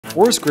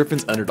Forrest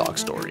Griffin's underdog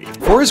story.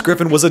 Forrest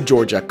Griffin was a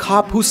Georgia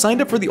cop who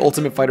signed up for The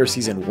Ultimate Fighter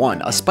Season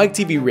 1, a Spike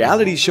TV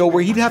reality show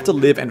where he'd have to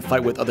live and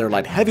fight with other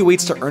light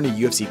heavyweights to earn a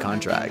UFC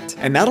contract.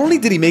 And not only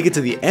did he make it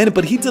to the end,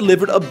 but he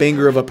delivered a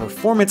banger of a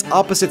performance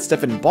opposite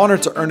Stephan Bonnar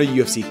to earn a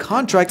UFC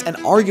contract and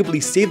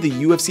arguably save the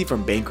UFC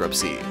from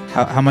bankruptcy.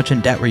 How much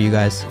in debt were you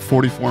guys?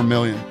 44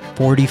 million.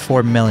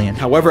 44 million.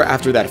 However,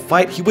 after that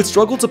fight, he would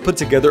struggle to put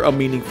together a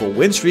meaningful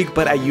win streak,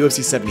 but at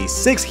UFC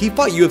 76, he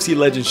fought UFC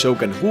legend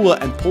Shogun Rua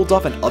and pulled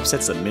off an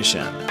upset submission.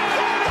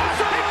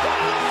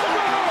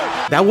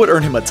 That would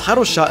earn him a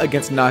title shot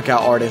against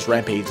knockout artist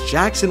Rampage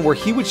Jackson, where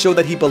he would show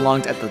that he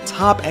belonged at the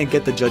top and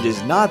get the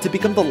judges' nod to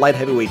become the light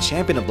heavyweight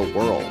champion of the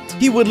world.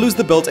 He would lose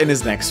the belt in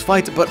his next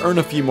fight, but earn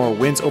a few more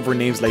wins over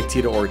names like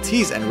Tito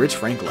Ortiz and Rich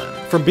Franklin.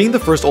 From being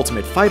the first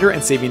Ultimate Fighter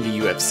and saving the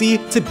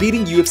UFC, to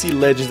beating UFC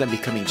legends and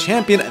becoming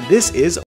champion, this is